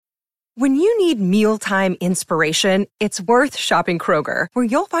When you need mealtime inspiration, it's worth shopping Kroger, where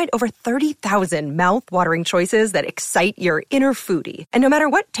you'll find over 30,000 mouth-watering choices that excite your inner foodie. And no matter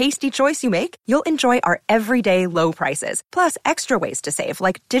what tasty choice you make, you'll enjoy our everyday low prices, plus extra ways to save,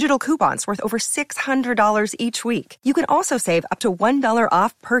 like digital coupons worth over $600 each week. You can also save up to $1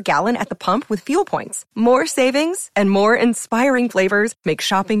 off per gallon at the pump with fuel points. More savings and more inspiring flavors make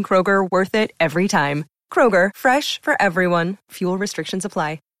shopping Kroger worth it every time. Kroger, fresh for everyone. Fuel restrictions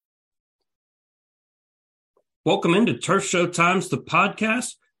apply. Welcome into Turf Show Times, the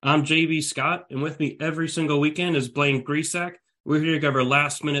podcast. I'm JB Scott, and with me every single weekend is Blaine Grisak. We're here to give our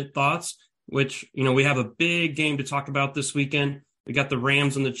last-minute thoughts, which, we have a big game to talk about this weekend. We got the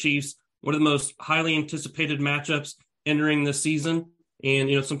Rams and the Chiefs, one of the most highly anticipated matchups entering the season.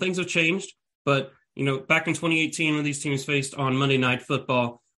 And, some things have changed, but, back in 2018 when these teams faced on Monday Night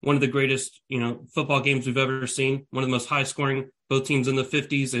Football, one of the greatest, football games we've ever seen, one of the most high-scoring, both teams in the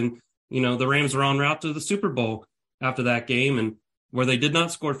 50s, and the Rams were en route to the Super Bowl after that game, and where they did not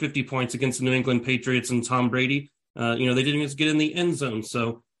score 50 points against the New England Patriots and Tom Brady. They didn't even get in the end zone.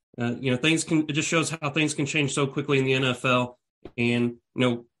 So, it just shows how things can change so quickly in the NFL. And,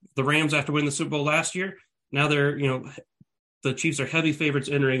 the Rams, after winning the Super Bowl last year, now they're, the Chiefs are heavy favorites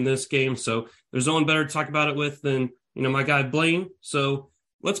entering this game. So there's no one better to talk about it with than, my guy Blaine. So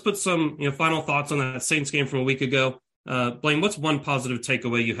let's put some, final thoughts on that Saints game from a week ago. Blaine, what's one positive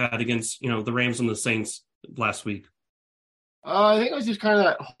takeaway you had against, the Rams and the Saints last week? I think it was just kind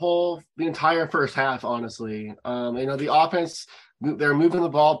of the entire first half, honestly. The offense, they're moving the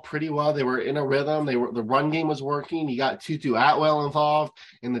ball pretty well. They were in a rhythm. The run game was working. You got Tutu Atwell involved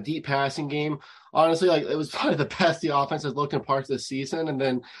in the deep passing game. Honestly, it was probably the best the offense has looked in parts of the season. And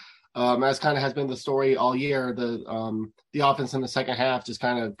then, as kind of has been the story all year, the offense in the second half just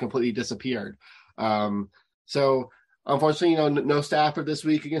kind of completely disappeared. So unfortunately, no Stafford this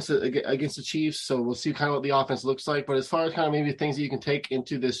week against the Chiefs, so we'll see kind of what the offense looks like. But as far as kind of maybe things that you can take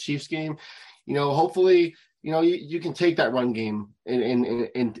into this Chiefs game, hopefully, you can take that run game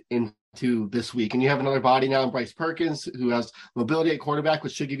into this week, and you have another body now in Bryce Perkins, who has mobility at quarterback,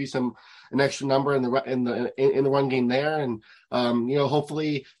 which should give you an extra number in the run game there, and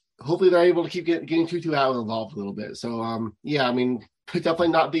hopefully they're able to keep getting Tutu Atwell involved a little bit. So definitely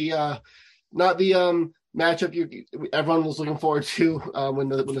not the matchup everyone was looking forward to when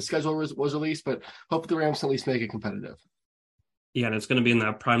the schedule was released, but hope the Rams can at least make it competitive. Yeah, and it's going to be in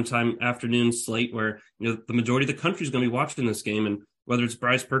that primetime afternoon slate where the majority of the country is going to be watching this game, and whether it's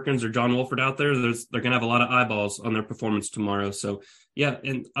Bryce Perkins or John Wolford out there, they're going to have a lot of eyeballs on their performance tomorrow. So yeah,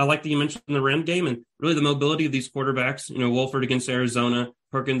 and I like that you mentioned the Ram game and really the mobility of these quarterbacks. Wolford against Arizona,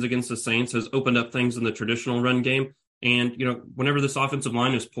 Perkins against the Saints has opened up things in the traditional run game. And, whenever this offensive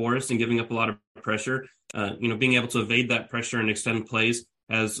line is porous and giving up a lot of pressure, being able to evade that pressure and extend plays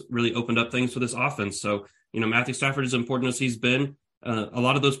has really opened up things for this offense. So, Matthew Stafford, as important as he's been, a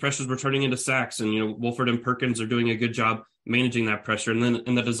lot of those pressures were turning into sacks, and, Wolford and Perkins are doing a good job managing that pressure. And then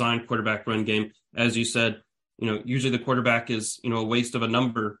in the designed quarterback run game, as you said, usually the quarterback is, a waste of a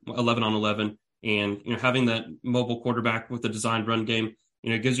number 11 on 11. And, having that mobile quarterback with the designed run game,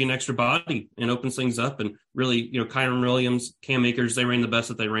 it gives you an extra body and opens things up. And really, Kyren Williams, Cam Akers, they ran the best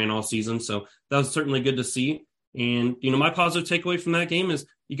that they ran all season. So that was certainly good to see. And, my positive takeaway from that game is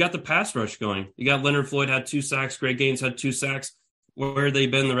you got the pass rush going. You got Leonard Floyd had 2 sacks. Greg Gaines had 2 sacks. Where have they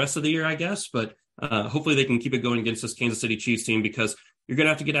been the rest of the year, I guess? But hopefully they can keep it going against this Kansas City Chiefs team, because you're going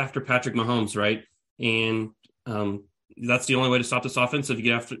to have to get after Patrick Mahomes, right? And that's the only way to stop this offense. If you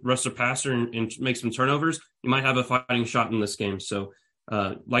get after rush the passer and make some turnovers, you might have a fighting shot in this game. So,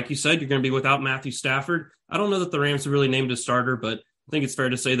 like you said, you're going to be without Matthew Stafford. I don't know that the Rams have really named a starter, but I think it's fair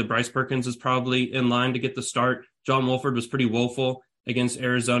to say that Bryce Perkins is probably in line to get the start. John Wolford was pretty woeful against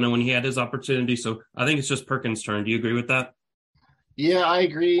Arizona when he had his opportunity. So I think it's just Perkins' turn. Do you agree with that? Yeah, I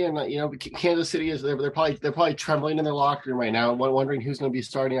agree. And, Kansas City they're probably trembling in their locker room right now, wondering who's going to be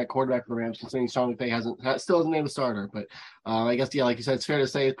starting at quarterback for the Rams, considering Sean McVay still hasn't named a starter. But I guess, like you said, it's fair to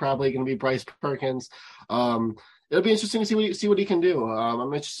say it's probably going to be Bryce Perkins. It'll be interesting to see what he can do.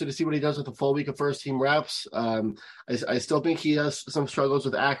 I'm interested to see what he does with the full week of first team reps. I still think he has some struggles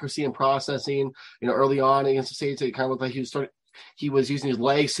with accuracy and processing. Early on against the Saints, it kind of looked like he was using his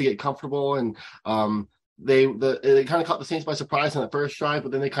legs to get comfortable, and they kind of caught the Saints by surprise on the first drive,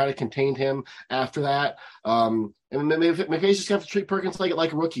 but then they kind of contained him after that. And maybe just have to treat Perkins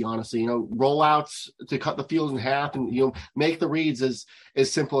like a rookie, honestly. Rollouts to cut the field in half, and make the reads as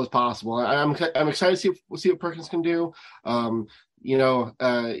simple as possible. I'm excited to see what Perkins can do.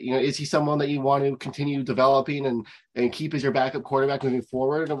 Is he someone that you want to continue developing and keep as your backup quarterback moving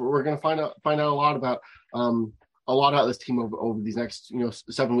forward? And we're going to find out a lot about a lot out of this team over these next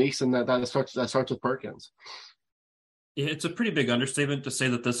 7 weeks, and that starts with Perkins. It's a pretty big understatement to say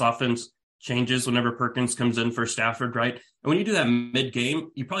that this offense changes whenever Perkins comes in for Stafford, right? And when you do that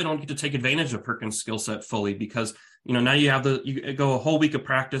mid-game, you probably don't get to take advantage of Perkins' skill set fully because, now you go a whole week of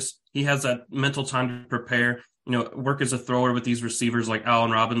practice. He has that mental time to prepare, work as a thrower with these receivers like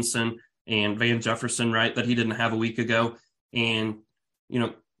Allen Robinson and Van Jefferson, right, that he didn't have a week ago. And,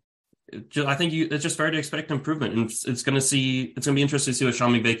 I think it's just fair to expect improvement. And it's going to be interesting to see what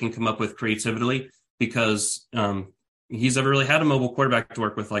Sean McVay can come up with creatively because, he's never really had a mobile quarterback to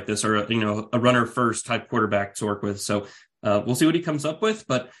work with like this, or a runner first type quarterback to work with. So we'll see what he comes up with.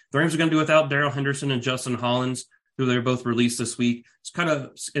 But the Rams are going to do without Darrell Henderson and Justin Hollins, who they're both released this week. It's kind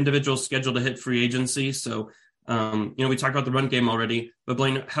of individuals scheduled to hit free agency. So we talked about the run game already. But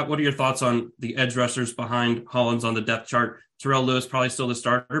Blaine, what are your thoughts on the edge rushers behind Hollins on the depth chart? Terrell Lewis probably still the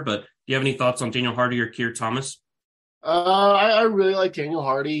starter, but do you have any thoughts on Daniel Hardy or Keir Thomas? I really like Daniel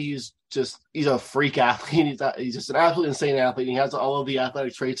Hardy. He's a freak athlete. He's just an absolutely insane athlete. He has all of the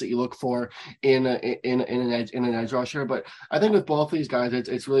athletic traits that you look for in an edge rusher. But I think with both of these guys,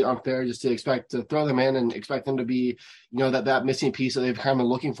 it's really unfair just to expect to throw them in and expect them to be, that missing piece that they've kind of been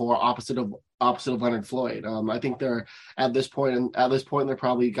looking for opposite of Leonard Floyd. I think they're at this point they're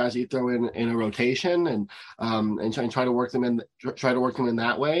probably guys that you throw in a rotation and try to work them in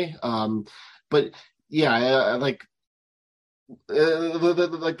that way. But yeah, I like. For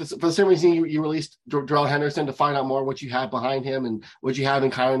the same reason you released Darrell Henderson to find out more what you have behind him and what you have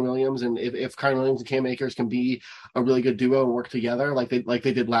in Kyren Williams, and if Kyren Williams and Cam Akers can be a really good duo and work together like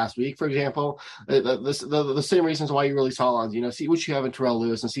they did last week, for example. The same reasons why you released Hollins, see what you have in Terrell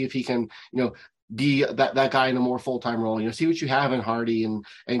Lewis and see if he can be that guy in a more full-time role. See what you have in Hardy and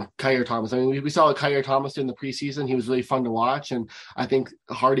Keir Thomas. I mean, we saw what Keir Thomas did in the preseason. He was really fun to watch, and I think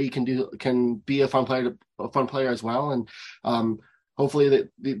Hardy can be a fun player as well. And hopefully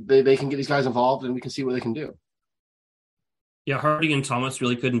they can get these guys involved and we can see what they can do. Yeah, Hardy and Thomas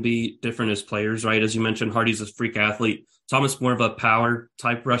really couldn't be different as players, right? As you mentioned, Hardy's a freak athlete. Thomas more of a power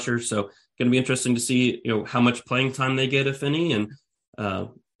type rusher. So going to be interesting to see, how much playing time they get, if any. And,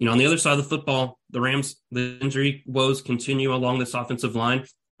 on the other side of the football, the Rams, the injury woes continue along this offensive line.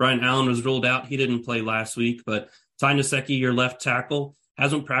 Brian Allen was ruled out. He didn't play last week, but Ty Nsekhe, your left tackle,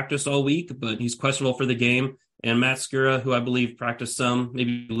 hasn't practiced all week, but he's questionable for the game. And Matt Skura, who I believe practiced some,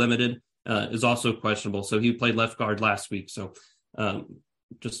 maybe limited, is also questionable. So he played left guard last week. So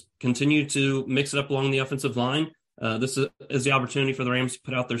just continue to mix it up along the offensive line. This is the opportunity for the Rams to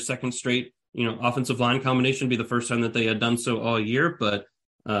put out their second straight, offensive line combination. Be the first time that they had done so all year, but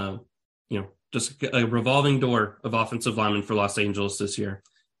just a revolving door of offensive linemen for Los Angeles this year.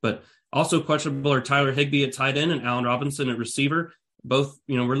 But also questionable are Tyler Higbee at tight end and Allen Robinson at receiver. Both,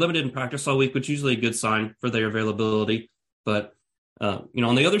 were limited in practice all week, which is usually a good sign for their availability. But, on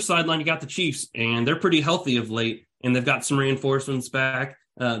the other sideline, you got the Chiefs, and they're pretty healthy of late, and they've got some reinforcements back.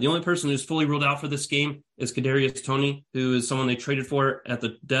 The only person who's fully ruled out for this game is Kadarius Toney, who is someone they traded for at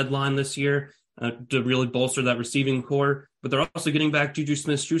the deadline this year to really bolster that receiving core. But they're also getting back Juju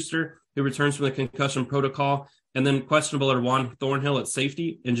Smith-Schuster, who returns from the concussion protocol. And then questionable are Juan Thornhill at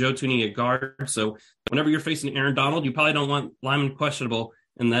safety and Joe Thuney at guard. So whenever you're facing Aaron Donald, you probably don't want linemen questionable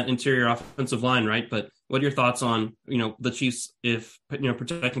in that interior offensive line, right? But what are your thoughts on, the Chiefs if,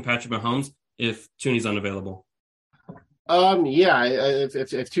 protecting Patrick Mahomes if Thuney's unavailable?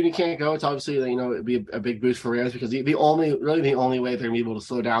 If Thuney can't go, it's obviously, it'd be a big boost for Rams because the only way they're going to be able to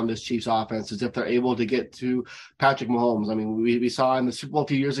slow down this Chiefs offense is if they're able to get to Patrick Mahomes. I mean, we saw in the Super Bowl a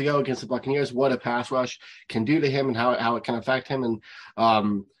few years ago against the Buccaneers what a pass rush can do to him and how it can affect him. And,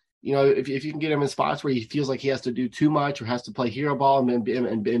 if you can get him in spots where he feels like he has to do too much or has to play hero ball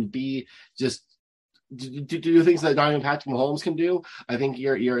and be just do things that not even Patrick Mahomes can do, I think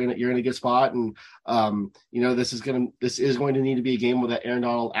you're in a good spot. And this is going to need to be a game where that Aaron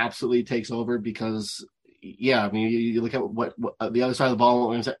Donald absolutely takes over because you look at what the other side of the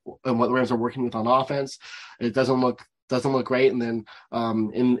ball and what the Rams are working with on offense, it doesn't look great. And then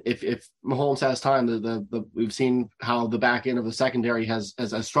if Mahomes has time, we've seen how the back end of the secondary has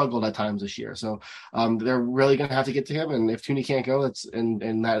struggled at times this year. So they're really going to have to get to him. And if Thuney can't go,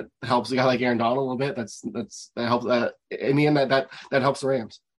 and that helps a guy like Aaron Donald a little bit. That helps. In the end, that helps the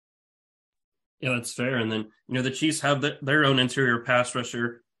Rams. Yeah, that's fair. And then the Chiefs have their own interior pass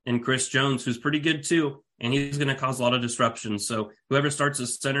rusher in Chris Jones, who's pretty good too, and he's going to cause a lot of disruption. So whoever starts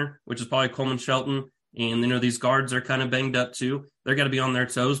as center, which is probably Coleman Shelton. And, these guards are kind of banged up too. They're got to be on their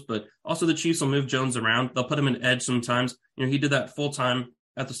toes, but also the Chiefs will move Jones around. They'll put him in edge sometimes. He did that full time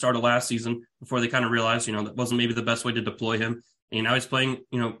at the start of last season before they kind of realized, that wasn't maybe the best way to deploy him. And now he's playing,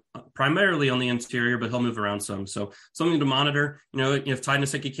 primarily on the interior, but he'll move around some. So something to monitor. If Ty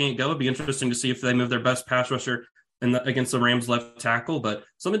Nsekhe can't go, it'd be interesting to see if they move their best pass rusher against the Rams left tackle, but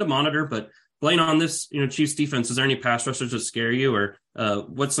something to monitor. But Blaine, on this, Chiefs defense, is there any pass rushers that scare you, or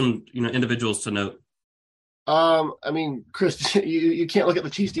what's some, individuals to note? Chris, you can't look at the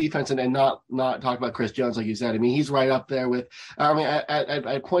Chiefs defense and not talk about Chris Jones, like you said. I mean, he's right up there with,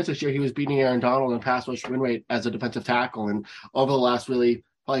 at points this year, he was beating Aaron Donald in pass rush win rate as a defensive tackle. And over the last really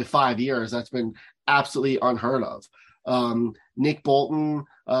probably 5 years, that's been absolutely unheard of. Nick Bolton,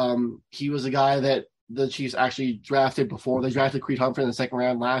 he was a guy that the Chiefs actually drafted before they drafted Creed Humphrey in the second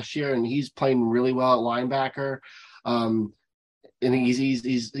round last year, and he's playing really well at linebacker. And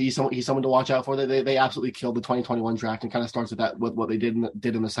he's someone to watch out for. They absolutely killed the 2021 draft, and kind of starts with that with what they did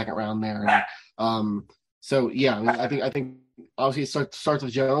in the second round there. So yeah, I think obviously it starts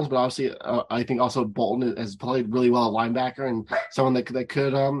with Jones, but obviously I think also Bolton has played really well at linebacker, and someone that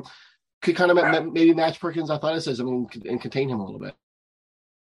could kind of maybe match Perkins' athleticism and contain him a little bit.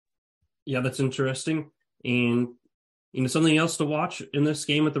 Yeah, that's interesting. And something else to watch in this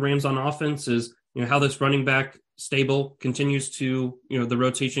game with the Rams on offense is how this running back stable continues to, the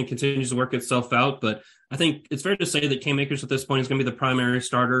rotation continues to work itself out. But I think it's fair to say that Cam Akers at this point is going to be the primary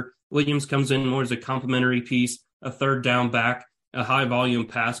starter. Williams comes in more as a complementary piece, a third down back, a high volume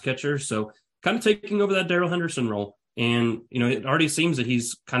pass catcher. So kind of taking over that Darrell Henderson role. And, it already seems that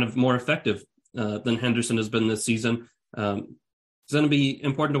he's kind of more effective than Henderson has been this season. It's going to be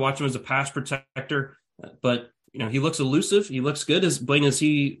important to watch him as a pass protector, but he looks elusive. He looks good. Is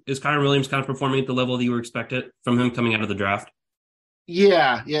Kyren Williams kind of performing at the level that you were expected from him coming out of the draft?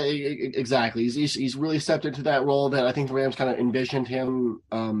 Yeah, exactly. He's really stepped into that role that I think the Rams kind of envisioned him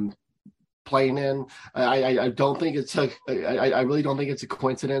playing in. I don't think it's I really don't think it's a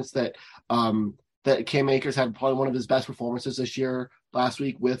coincidence that that Cam Akers had probably one of his best performances this year last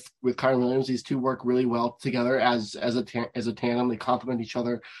week with Kyren Williams. These two work really well together as a tandem. They complement each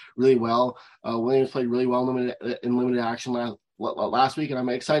other really well. Williams played really well in limited action last week, and I'm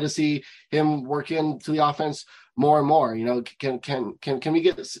excited to see him work into the offense more and more. Can we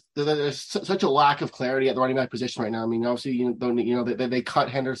get there's such a lack of clarity at the running back position right now. I mean, obviously, they cut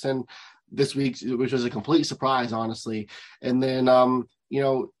Henderson this week, which was a complete surprise, honestly. And then,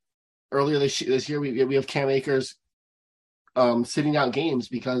 earlier this year, we have Cam Akers sitting out games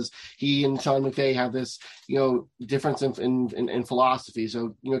because he and Sean McVay have this, difference in philosophy.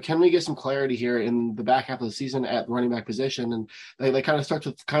 So, can we get some clarity here in the back half of the season at the running back position? And they kind of start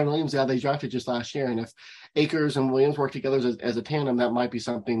with Kyren Williams, they drafted just last year. And if Akers and Williams work together as a tandem, that might be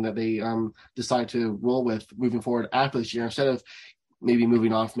something that they decide to roll with moving forward after this year, instead of maybe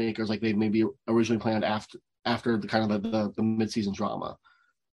moving off Akers like they maybe originally planned after the kind of the midseason drama.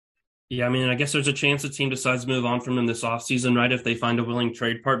 Yeah, I mean, I guess there's a chance the team decides to move on from him this offseason, right, if they find a willing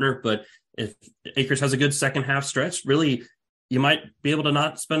trade partner. But if Akers has a good second half stretch, really, you might be able to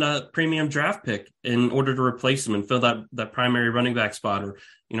not spend a premium draft pick in order to replace him and fill that primary running back spot. Or,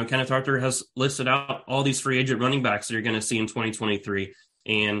 Kenneth Arthur has listed out all these free agent running backs that you're going to see in 2023.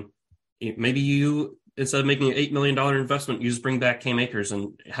 And maybe you, instead of making an $8 million investment, you just bring back Cam Akers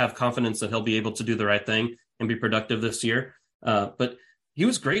and have confidence that he'll be able to do the right thing and be productive this year. But he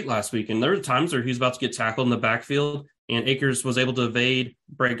was great last week, and there were times where he was about to get tackled in the backfield, and Akers was able to evade,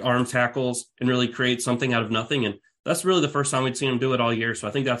 break arm tackles, and really create something out of nothing. And that's really the first time we'd seen him do it all year. So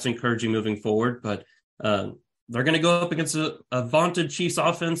I think that's encouraging moving forward. But they're going to go up against a vaunted Chiefs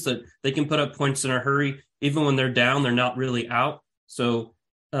offense that they can put up points in a hurry. Even when they're down, they're not really out. So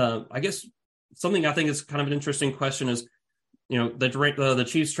I guess something I think is kind of an interesting question is, the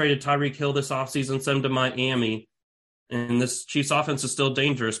Chiefs traded Tyreek Hill this offseason, sent him to Miami. And this Chiefs offense is still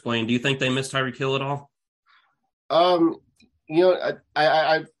dangerous, Blaine. Do you think they miss Tyreek Hill at all?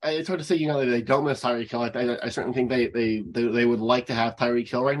 It's hard to say, they don't miss Tyreek Hill. I certainly think they would like to have Tyreek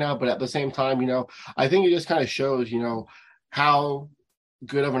Hill right now. But at the same time, I think it just kind of shows, how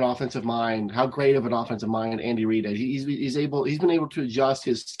good of an offensive mind, how great of an offensive mind Andy Reid is. He's been able to adjust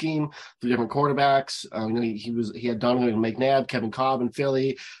his scheme to different quarterbacks. He had Donovan McNabb, Kevin Cobb in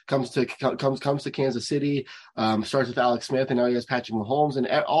Philly, comes to Kansas City, starts with Alex Smith, and now he has Patrick Mahomes, and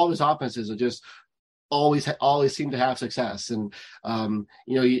all of his offenses are just always seem to have success. And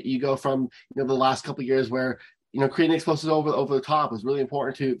you go from the last couple of years where creating explosives over the top is really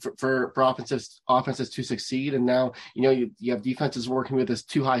important for offenses to succeed. And now, you have defenses working with this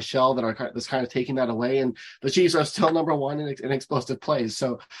too high shell that's kind of taking that away. And the Chiefs are still number one in explosive plays.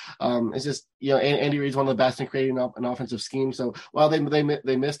 So it's just, Andy Reid's one of the best in creating an offensive scheme. So while they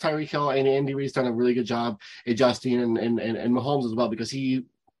miss Tyreek Hill, and Andy Reid's done a really good job adjusting, and Mahomes as well, because he,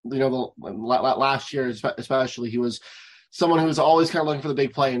 last year especially, he was someone who's always kind of looking for the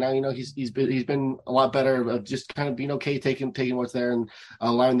big play. And now, he's been a lot better of just kind of being okay taking what's there and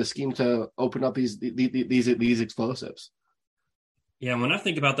allowing the scheme to open up these explosives. Yeah, when I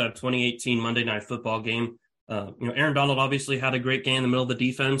think about that 2018 Monday Night Football game, Aaron Donald obviously had a great game in the middle of the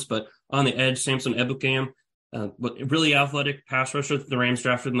defense, but on the edge, Samson Ebukam, really athletic pass rusher that the Rams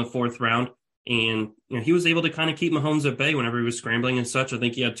drafted in the 4th round. And he was able to kind of keep Mahomes at bay whenever he was scrambling and such. I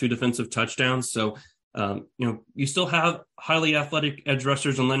think he had 2 defensive touchdowns. So, you still have highly athletic edge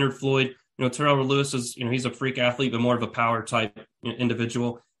rushers in Leonard Floyd. Terrell Lewis is, he's a freak athlete, but more of a power type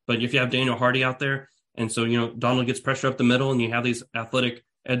individual. But if you have Daniel Hardy out there, and so, Donald gets pressure up the middle and you have these athletic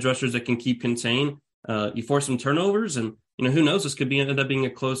edge rushers that can keep contained, you force some turnovers and, who knows, this could end up being a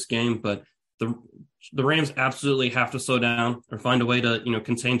close game, but the Rams absolutely have to slow down or find a way to,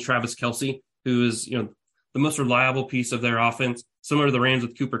 contain Travis Kelce, who is, the most reliable piece of their offense, similar to the Rams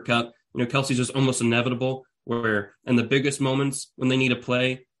with Cooper Kupp. Kelce's just almost inevitable, where in the biggest moments when they need a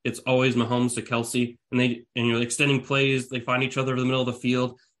play, it's always Mahomes to Kelce, and extending plays, they find each other in the middle of the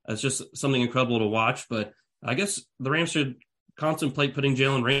field. It's just something incredible to watch. But I guess the Rams should contemplate putting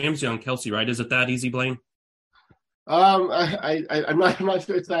Jalen Ramsey on Kelce, right? Is it that easy, Blaine? I'm not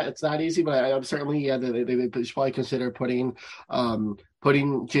sure it's that easy, but I'm certainly they should probably consider putting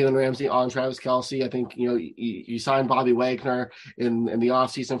Jalen Ramsey on Travis Kelce. I think you signed Bobby Wagner in the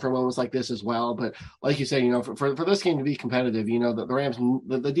offseason for moments like this as well. But like you say, for this game to be competitive, the Rams,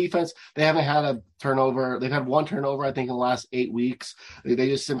 the defense, they haven't had a turnover. They've had 1 turnover, I think, in the last 8 weeks. They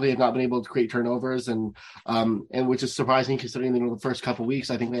just simply have not been able to create turnovers, and which is surprising considering the first couple of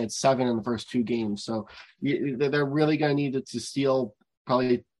weeks. I think they had 7 in the first 2 games. So they're really going to need to steal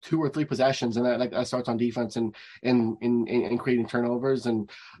probably 2 or 3 possessions, and that starts on defense and creating turnovers. I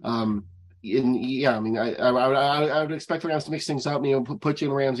would expect the Rams to mix things up. Put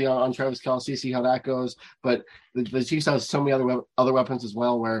Jalen Ramsey on Travis Kelce, see how that goes. But the Chiefs have so many other weapons as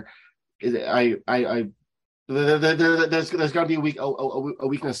well. Where there's got to be a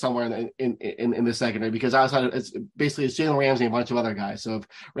weakness somewhere in the secondary, because outside it's Jalen Ramsey and a bunch of other guys. So if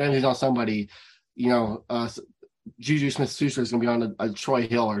Ramsey's on somebody, Juju Smith-Schuster is going to be on a Troy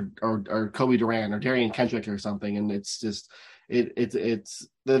Hill or Kobe Durant or Darian Kendrick or something, and it's just there's going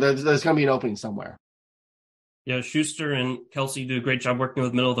to be an opening somewhere. Yeah, Schuster and Kelce do a great job working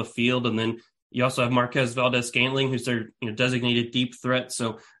with middle of the field, and then you also have Marquez Valdes-Scantling, who's their designated deep threat.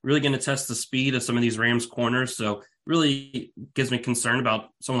 So really going to test the speed of some of these Rams corners. So really gives me concern about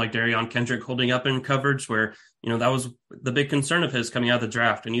someone like Darian Kendrick holding up in coverage, where that was the big concern of his coming out of the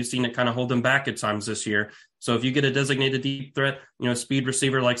draft, and you've seen it kind of hold him back at times this year. So if you get a designated deep threat, speed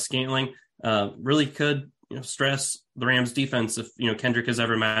receiver like Scantling, really could stress the Rams defense if Kendrick has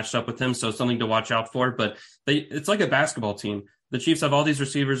ever matched up with him. So something to watch out for. But it's like a basketball team. The Chiefs have all these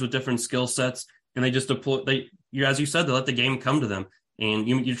receivers with different skill sets, and they just deploy. As you said, they let the game come to them, and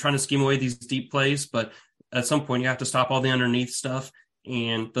you're trying to scheme away these deep plays, but at some point you have to stop all the underneath stuff,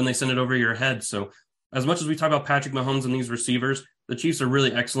 and then they send it over your head. So as much as we talk about Patrick Mahomes and these receivers, the Chiefs are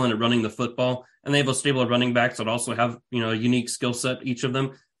really excellent at running the football, and they have a stable of running backs that also have a unique skill set, each of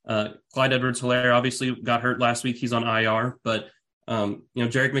them. Clyde Edwards-Helaire obviously got hurt last week. He's on IR, but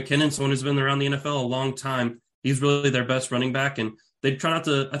Jerick McKinnon, someone who's been around the NFL a long time, he's really their best running back, and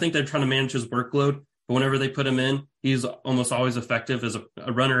I think they're trying to manage his workload, but whenever they put him in, he's almost always effective as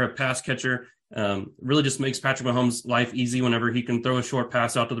a runner, a pass catcher. Really just makes Patrick Mahomes' life easy whenever he can throw a short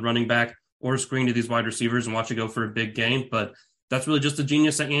pass out to the running back or a screen to these wide receivers and watch it go for a big gain. But that's really just the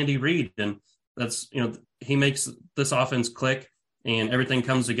genius of Andy Reid, and that's, he makes this offense click and everything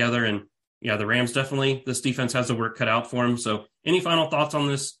comes together. And yeah, the Rams definitely, this defense has the work cut out for them. So any final thoughts on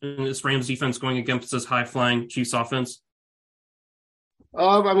this Rams defense going against this high-flying Chiefs offense?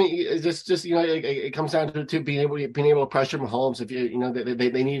 It comes down to being able to pressure Mahomes.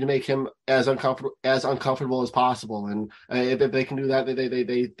 If they need to make him as uncomfortable as possible, and if they can do that,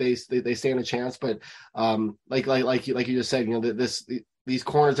 they stand a chance. But like you just said, these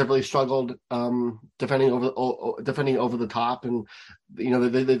corners have really struggled defending over the top, and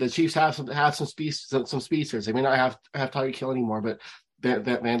the Chiefs have some speedsters. They may not have Tyreek Hill anymore, but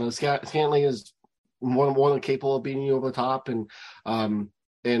Scantling is more than capable of beating you over the top, and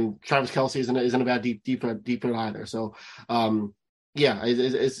Travis Kelce isn't a bad deep either. So the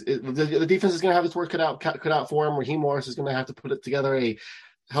defense is going to have its work cut out for him. Raheem Morris is going to have to put it together a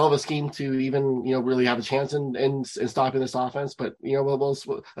hell of a scheme to even really have a chance in stopping this offense. But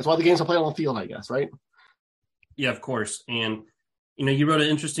that's why the games are played on the field, I guess, right? Yeah, of course. And you wrote an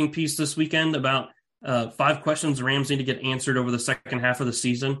interesting piece this weekend about 5 questions the Rams need to get answered over the second half of the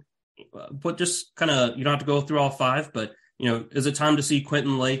season. But just kind of, you don't have to go through all 5, but is it time to see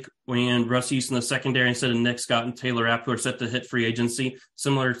Quentin Lake and Russ East in the secondary instead of Nick Scott and Taylor Rapp, who are set to hit free agency,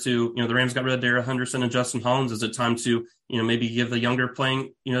 similar to, the Rams got rid of Darrell Henderson and Justin Hollins? Is it time to, maybe give the younger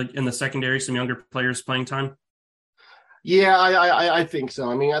playing, in the secondary, some younger players playing time? Yeah, I think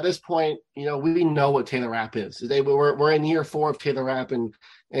so. I mean, at this point, we know what Taylor Rapp is. We're in year 4 of Taylor Rapp, and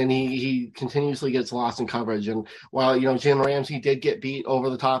he continuously gets lost in coverage. And while, Jalen Ramsey did get beat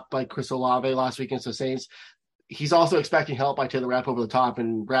over the top by Chris Olave last week against the Saints, he's also expecting help by Taylor Rapp over the top,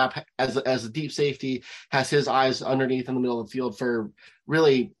 and Rapp, as a deep safety, has his eyes underneath in the middle of the field for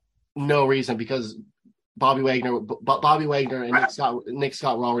really no reason, because Bobby Wagner and Nick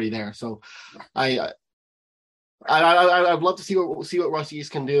Scott were already there. So I'd love to see what Russ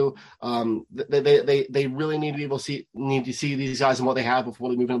East can do. They really need to see these guys and what they have before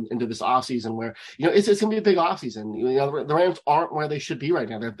they move into this offseason, where it's going to be a big offseason. The Rams aren't where they should be right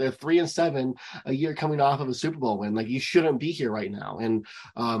now. They're 3-7 a year coming off of a Super Bowl win. Like, you shouldn't be here right now. And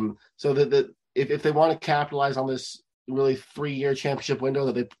so that if they want to capitalize on this really 3-year championship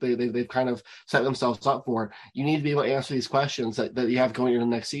window that they've kind of set themselves up for, you need to be able to answer these questions that you have going into the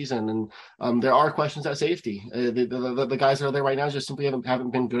next season. And there are questions at safety. The guys that are there right now just simply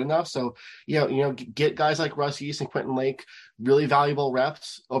haven't been good enough. So get guys like Russ East and Quentin Lake really valuable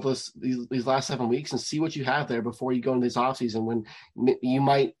reps over these last 7 weeks, and see what you have there before you go into this offseason, when you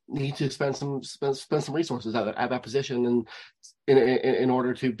might need to spend some resources at that position and in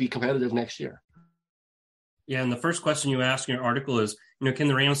order to be competitive next year. Yeah, and the first question you ask in your article is, can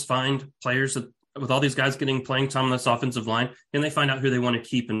the Rams find players that, with all these guys getting playing time on this offensive line, can they find out who they want to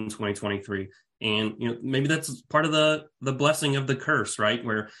keep in 2023? And, maybe that's part of the blessing of the curse, right?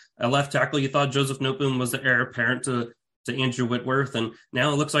 Where at left tackle, you thought Joseph Noteboom was the heir apparent to Andrew Whitworth, and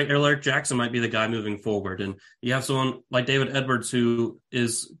now it looks like Eric Jackson might be the guy moving forward. And you have someone like David Edwards, who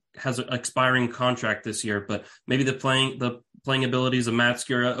has an expiring contract this year, but maybe the playing abilities of Matt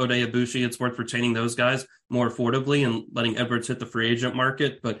Skura, Oday Abushi, it's worth retaining those guys more affordably and letting Edwards hit the free agent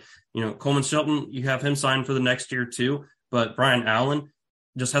market. But, Coleman Shelton, you have him signed for the next year too, but Brian Allen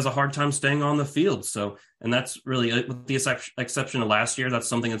just has a hard time staying on the field. So, and that's really, with the exception of last year, that's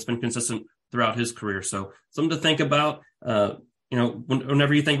something that's been consistent throughout his career. So something to think about.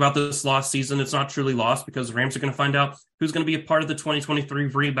 Whenever you think about this lost season, it's not truly lost, because the Rams are going to find out who's going to be a part of the 2023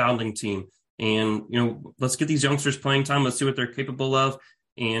 rebounding team. And, let's get these youngsters playing time. Let's see what they're capable of.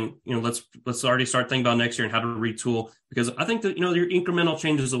 And, let's already start thinking about next year and how to retool, because I think that, you're incremental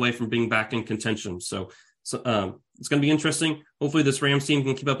changes away from being back in contention. So it's going to be interesting. Hopefully this Rams team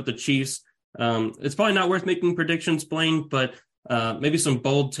can keep up with the Chiefs. It's probably not worth making predictions, Blaine, but maybe some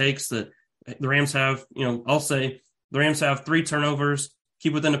bold takes that the Rams have. I'll say the Rams have 3 turnovers,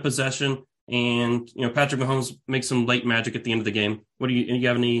 keep within a possession, and, Patrick Mahomes makes some late magic at the end of the game. Do you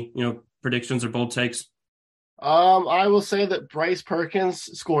have any, predictions or bold takes? I will say that Bryce Perkins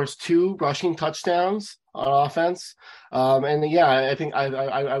scores 2 rushing touchdowns on offense. I think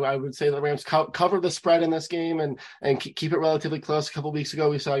I would say the Rams cover the spread in this game and keep it relatively close. A couple of weeks ago,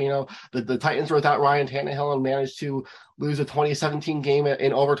 we saw, the Titans were without Ryan Tannehill and managed to lose a 2017 game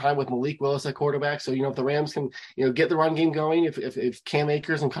in overtime with Malik Willis at quarterback. So, if the Rams can, get the run game going, if Cam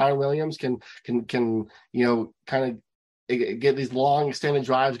Akers and Connor Williams can kind of get these long extended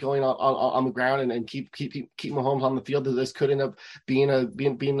drives going on the ground and keep Mahomes on the field, that this could end up being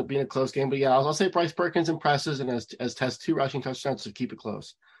a close game. But yeah, I'll say Bryce Perkins impresses and has 2 rushing touchdowns to keep it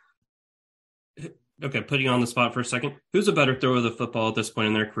close. Okay, putting you on the spot for a second. Who's a better thrower of the football at this point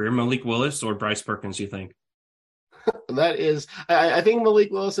in their career, Malik Willis or Bryce Perkins, you think? That is, I think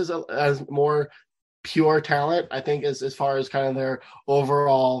Malik Willis has more pure talent. I think as far as kind of their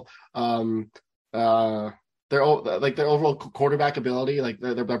overall their overall quarterback ability, like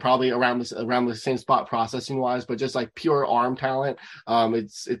they're probably around the same spot processing wise, but just like pure arm talent,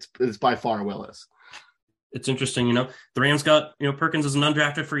 it's by far Willis. It's interesting, the Rams got, Perkins is an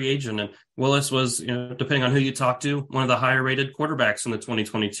undrafted free agent, and Willis was, depending on who you talk to, one of the higher rated quarterbacks in the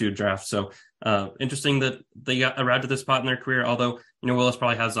 2022 draft. So interesting that they arrived at this spot in their career, although, Willis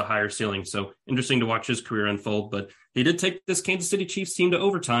probably has a higher ceiling. So interesting to watch his career unfold, but he did take this Kansas City Chiefs team to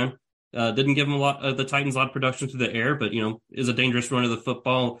overtime. Didn't give him the Titans a lot of production through the air, but, is a dangerous runner of the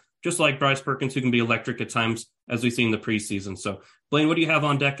football, just like Bryce Perkins, who can be electric at times, as we've seen in the preseason. So, Blaine, what do you have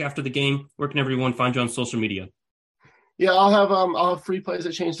on deck after the game? Where can everyone find you on social media? Yeah, I'll have 3 plays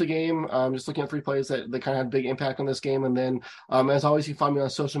that changed the game. Just looking at 3 plays that kind of had a big impact on this game. And then, as always, you can find me on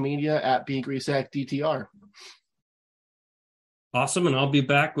social media at BGreasackDTR. Awesome. And I'll be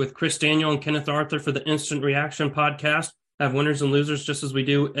back with Chris Daniel and Kenneth Arthur for the Instant Reaction podcast. Have winners and losers just as we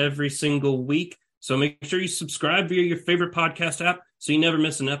do every single week. So make sure you subscribe via your favorite podcast app so you never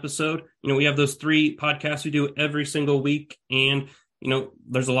miss an episode. We have those 3 podcasts we do every single week, and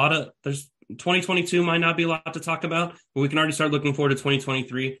there's 2022 might not be a lot to talk about, but we can already start looking forward to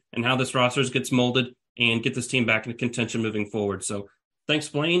 2023 and how this roster gets molded and get this team back into contention moving forward. So thanks,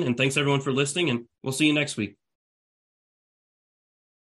 Blaine, and thanks everyone for listening, and we'll see you next week.